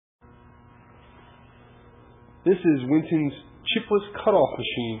This is Winton's chipless cutoff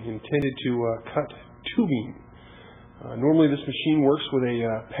machine intended to cut tubing. Normally this machine works with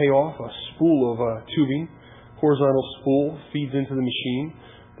a payoff, a spool of tubing. Horizontal spool feeds into the machine.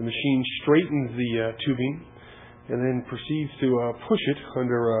 The machine straightens the tubing and then proceeds to push it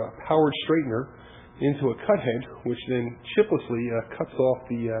under a powered straightener into a cut head, which then chiplessly cuts off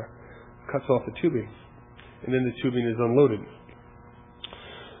the tubing, and then the tubing is unloaded.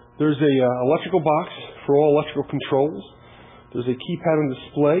 There's a electrical box for all electrical controls. There's a keypad on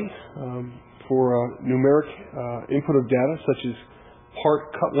display for numeric input of data, such as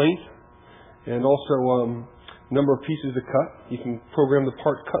part cut length and also number of pieces to cut. You can program the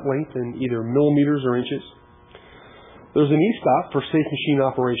part cut length in either millimeters or inches. There's an e-stop for safe machine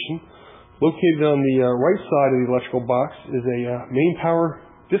operation. Located on the right side of the electrical box is a main power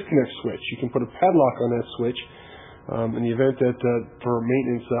disconnect switch. You can put a padlock on that switch in the event that for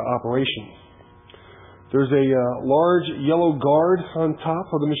maintenance operation. There's a large yellow guard on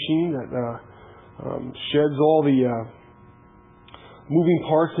top of the machine that sheds all the moving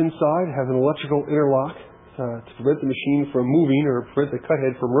parts inside. It has an electrical interlock to prevent the machine from moving or prevent the cut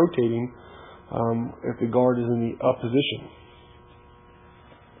head from rotating if the guard is in the up position.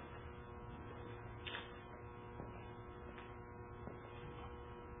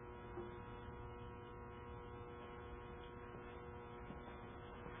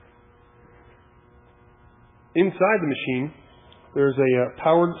 Inside the machine, there's a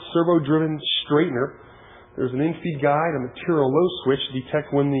powered servo-driven straightener. There's an in-feed guide, a material low switch to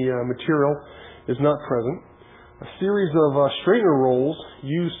detect when the material is not present. A series of straightener rolls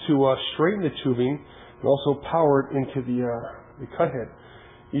used to straighten the tubing and also power it into the cut head.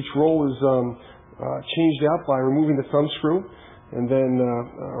 Each roll is changed out by removing the thumb screw and then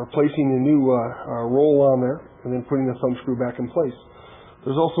replacing the new roll on there and then putting the thumb screw back in place.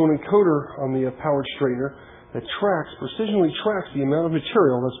 There's also an encoder on the powered straightener that precisionally tracks the amount of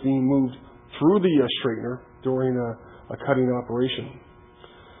material that's being moved through the straightener during a cutting operation.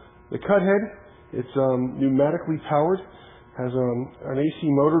 The cut head, it's pneumatically powered, has an AC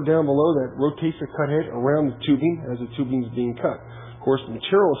motor down below that rotates the cut head around the tubing as the tubing is being cut. Of course, the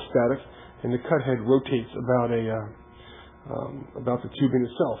material is static, and the cut head rotates about the tubing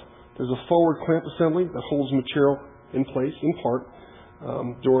itself. There's a forward clamp assembly that holds material in place, in part,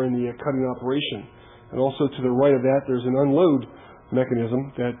 during the cutting operation. And also to the right of that, there's an unload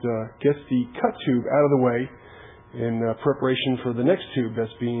mechanism that gets the cut tube out of the way in preparation for the next tube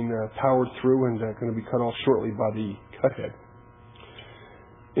that's being powered through and going to be cut off shortly by the cut head.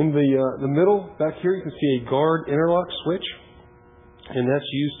 In the middle back here, you can see a guard interlock switch, and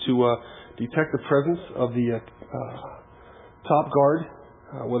that's used to detect the presence of the top guard,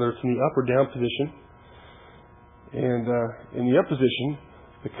 whether it's in the up or down position. And in the up position,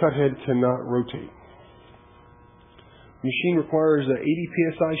 the cut head cannot rotate. The machine requires 80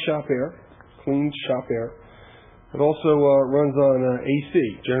 psi shop air, clean shop air. It also runs on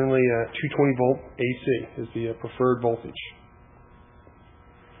AC, generally 220 volt AC is the preferred voltage.